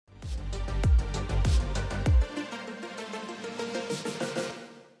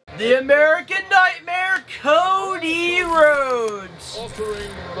the American Nightmare, Cody Rhodes.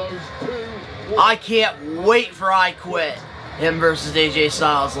 I can't wait for I Quit. Him versus AJ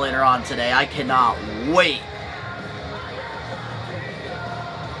Styles later on today. I cannot wait.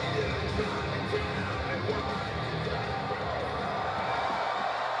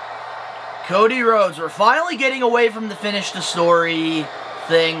 Cody Rhodes, we're finally getting away from the finish the story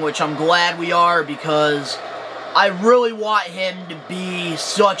thing, which I'm glad we are, because I really want him to be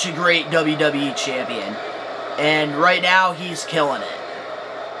such a great WWE champion. And right now, he's killing it.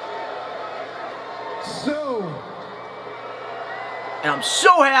 And I'm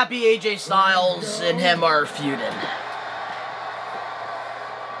so happy AJ Styles and him are feuding.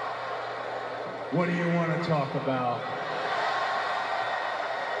 What do you want to talk about?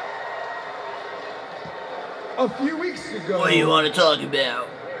 A few weeks ago, what do you want to talk about?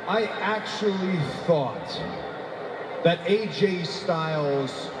 I actually thought that AJ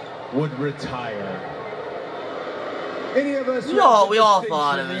Styles would retire. Any of us? No, we all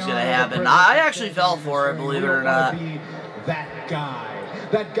thought it was going to happen. I actually fell for it, believe it or not.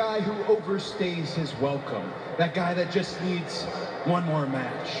 That guy who overstays his welcome. That guy that just needs one more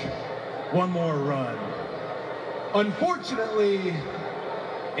match, one more run. Unfortunately,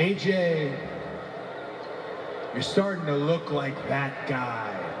 AJ, you're starting to look like that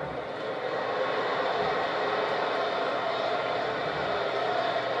guy.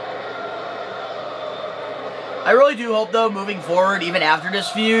 I really do hope, though, moving forward, even after this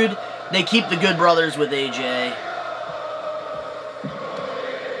feud, they keep the Good Brothers with AJ.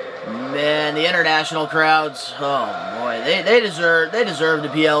 Man, the international crowds, oh boy, they deserve the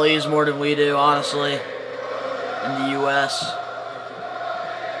PLEs more than we do, honestly, in the US.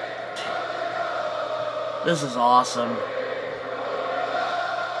 This is awesome.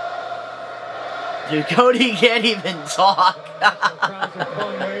 Dude, Cody can't even talk.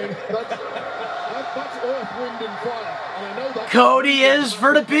 Cody is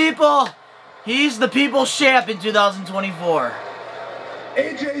for the people. He's the people's champ in 2024.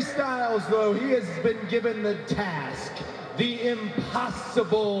 AJ Styles, though, he has been given the task, the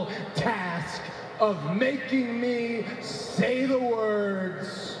impossible task of making me say the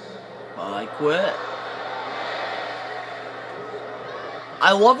words, I quit.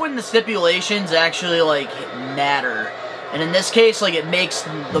 I love when the stipulations actually, like, matter. And in this case, like, it makes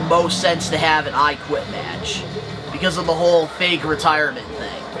the most sense to have an I Quit match. Because of the whole fake retirement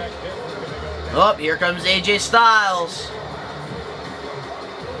thing. Oh, here comes AJ Styles.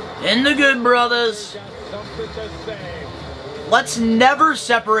 And the Good Brothers. Let's never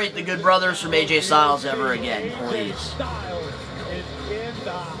separate the Good Brothers from AJ Styles ever again, please.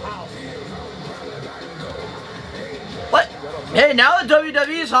 What? Hey, now that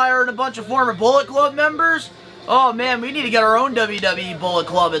WWE is hiring a bunch of former Bullet Club members, oh man, we need to get our own WWE Bullet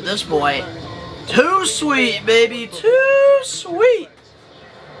Club at this point. Too sweet, baby. Too sweet.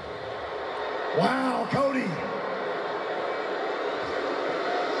 Wow, Cody.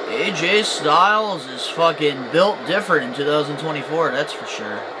 AJ Styles is fucking built different in 2024, that's for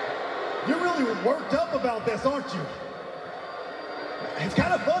sure. You're really worked up about this, aren't you? It's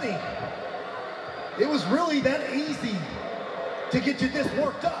kind of funny. It was really that easy to get you this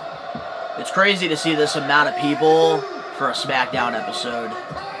worked up. It's crazy to see this amount of people for a SmackDown episode.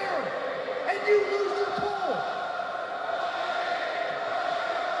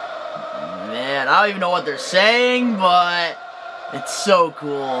 Man, I don't even know what they're saying, but it's so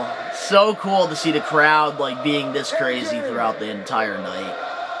cool. So cool to see the crowd like being this crazy throughout the entire night.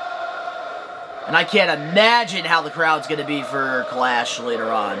 And I can't imagine how the crowd's going to be for Clash later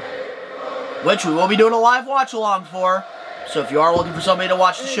on. Which we will be doing a live watch along for. So if you are looking for somebody to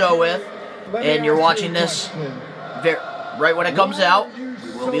watch the show with, and you're watching this right when it comes out, we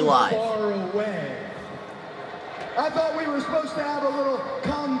will be live. I thought we were supposed to have a little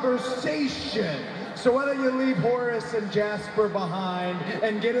conversation. So why don't you leave Horace and Jasper behind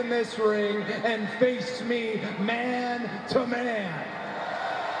and get in this ring and face me man to man.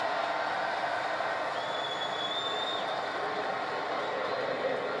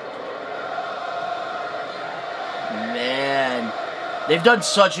 Man, they've done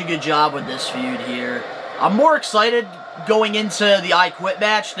such a good job with this feud here. I'm more excited going into the I Quit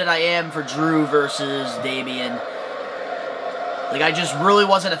match than I am for Drew versus Damian. Like, I just really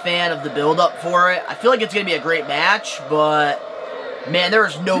wasn't a fan of the build-up for it. I feel like it's going to be a great match, but, man, there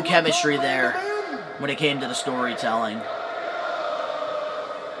was no chemistry there when it came to the storytelling.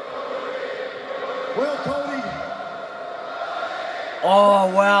 Well, Cody.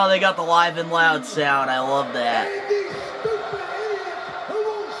 Oh, wow, they got the live and loud sound. I love that.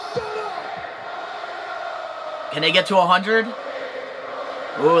 Can they get to 100?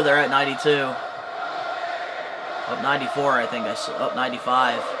 Ooh, they're at 92. Up 94, I think. Up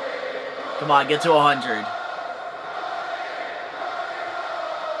 95. Come on, get to 100.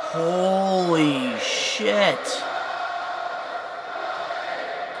 Holy shit.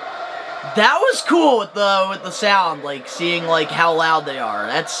 That was cool with the sound, like seeing like how loud they are.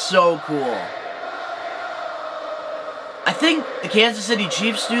 That's so cool. I think the Kansas City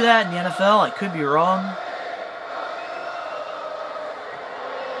Chiefs do that in the NFL. I could be wrong.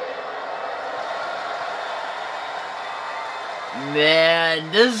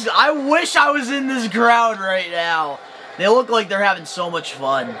 Man, I wish I was in this crowd right now. They look like they're having so much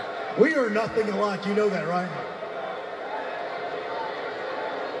fun. We are nothing alike, you know that, right?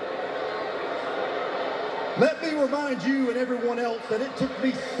 Let me remind you and everyone else that it took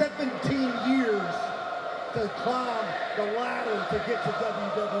me 17 years to climb the ladder to get to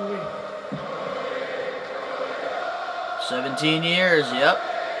WWE. 17 years, yep.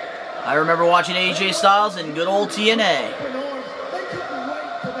 I remember watching AJ Styles in good old TNA. They couldn't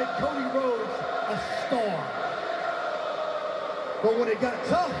wait to make Cody Rhodes a star. But when it got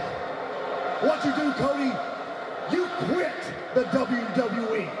tough, what'd you do, Cody? You quit the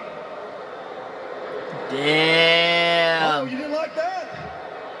WWE. Damn. Oh, you didn't like that?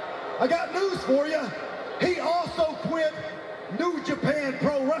 I got news for you. He also quit New Japan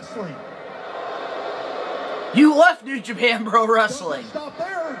Pro Wrestling. You left New Japan Pro Wrestling. Don't stop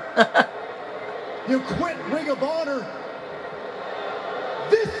there. You quit Ring of Honor.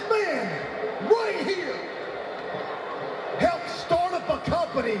 This man right here helped start up a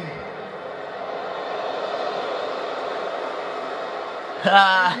company.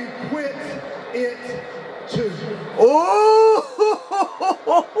 You quit it too. Oh!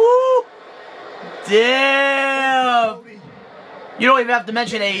 Damn! You don't even have to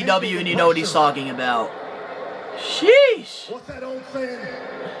mention AEW and you know what he's talking about. Sheesh! What's that old saying?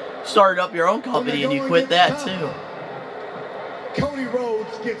 Started up your own company and you quit that too. Cody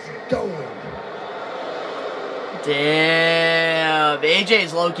Rhodes gets going. Damn!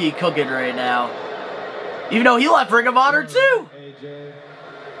 AJ's low-key cooking right now. Even though he left Ring of Honor too! AJ.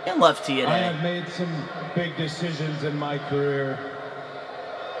 And left TNA. I have made some big decisions in my career.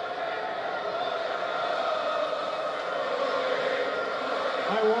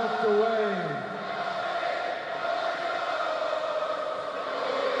 I walked away.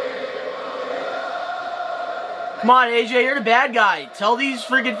 Come on, AJ, you're the bad guy. Tell these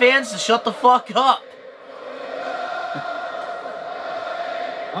freaking fans to shut the fuck up.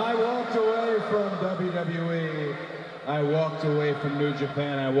 I walked away from WWE. I walked away from New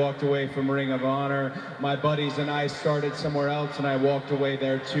Japan. I walked away from Ring of Honor. My buddies and I started somewhere else, and I walked away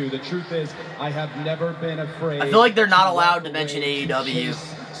there too. The truth is, I have never been afraid. I feel like they're not allowed to mention AEW.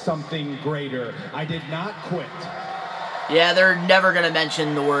 Something greater. I did not quit. Yeah, they're never gonna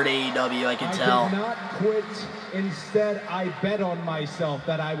mention the word AEW. I can tell. I did not quit. Instead, I bet on myself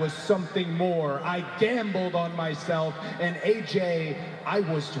that I was something more. I gambled on myself, and AJ, I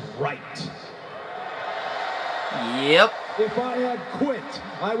was right. Yep. If I had quit,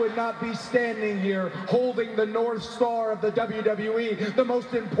 I would not be standing here holding the North Star of the WWE, the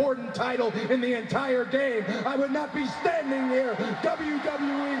most important title in the entire game. I would not be standing here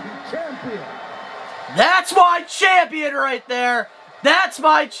WWE champion. That's my champion right there. That's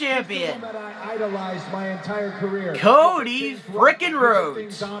my champion. That I idolized my entire career. Cody frickin' Rhodes.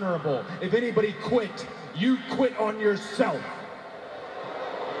 Everything's honorable. If anybody quit, you quit on yourself.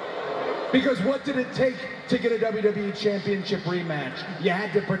 Because what did it take to get a WWE Championship rematch? You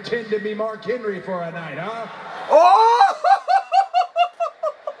had to pretend to be Mark Henry for a night, huh? Oh!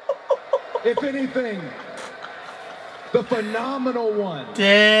 If anything, the phenomenal one.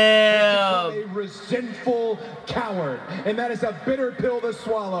 Damn. A resentful coward. And that is a bitter pill to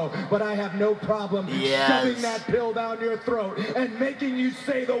swallow. But I have no problem shoving that pill down your throat and making you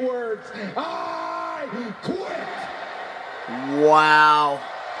say the words, I quit. Wow.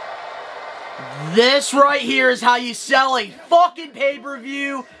 This right here is how you sell a fucking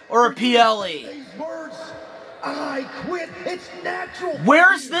pay-per-view or a PLE. These words, I quit. It's natural.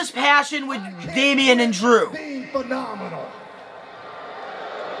 Where's this passion with Damian and Drew? Being phenomenal.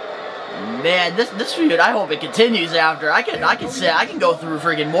 Man, this feud, I hope it continues after. I can go through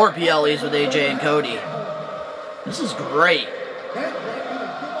freaking more PLEs with AJ and Cody. This is great.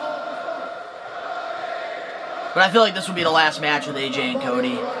 But I feel like this will be the last match with AJ and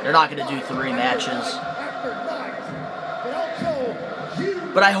Cody. They're not going to do 3 matches.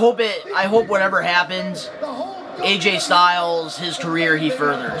 But I hope whatever happens, AJ Styles, his career, he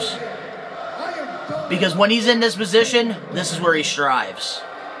furthers. Because when he's in this position, this is where he strives.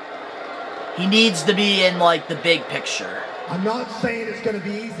 He needs to be in, like, the big picture. I'm not saying it's going to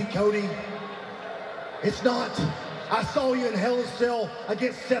be easy, Cody. It's not. I saw you in Hell in a Cell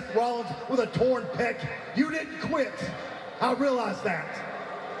against Seth Rollins with a torn pec. You didn't quit. I realize that.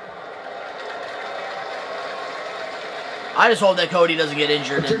 I just hope that Cody doesn't get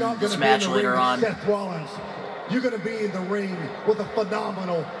injured But you're in not this gonna be in match the later ring with on. Seth Rollins. You're going to be in the ring with a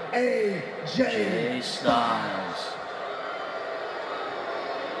phenomenal AJ Styles.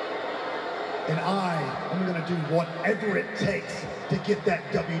 And I am going to do whatever it takes to get that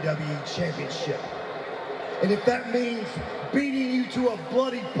WWE Championship. And if that means beating you to a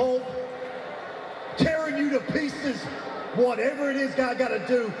bloody pulp, tearing you to pieces, whatever it is I got to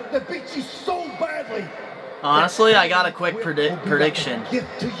do to beat you so badly. Honestly, I got a quick prediction. Like a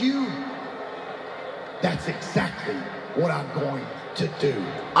gift to you. That's exactly what I'm going to do.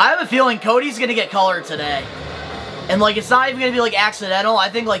 I have a feeling Cody's going to get color today. And, like, it's not even going to be, like, accidental. I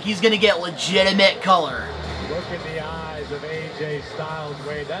think, like, he's going to get legitimate color. Look in the eyes of AJ Styles,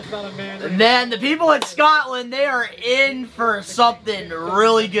 Wade. That's not a man. And then the people in Scotland, they are in for something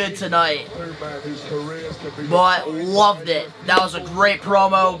really good tonight. But loved it. That was a great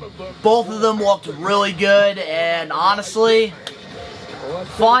promo. Both of them looked really good. And honestly,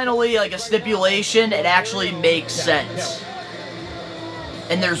 finally, like a stipulation, it actually makes sense.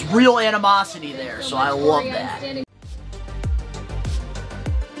 And there's real animosity there, so I love that.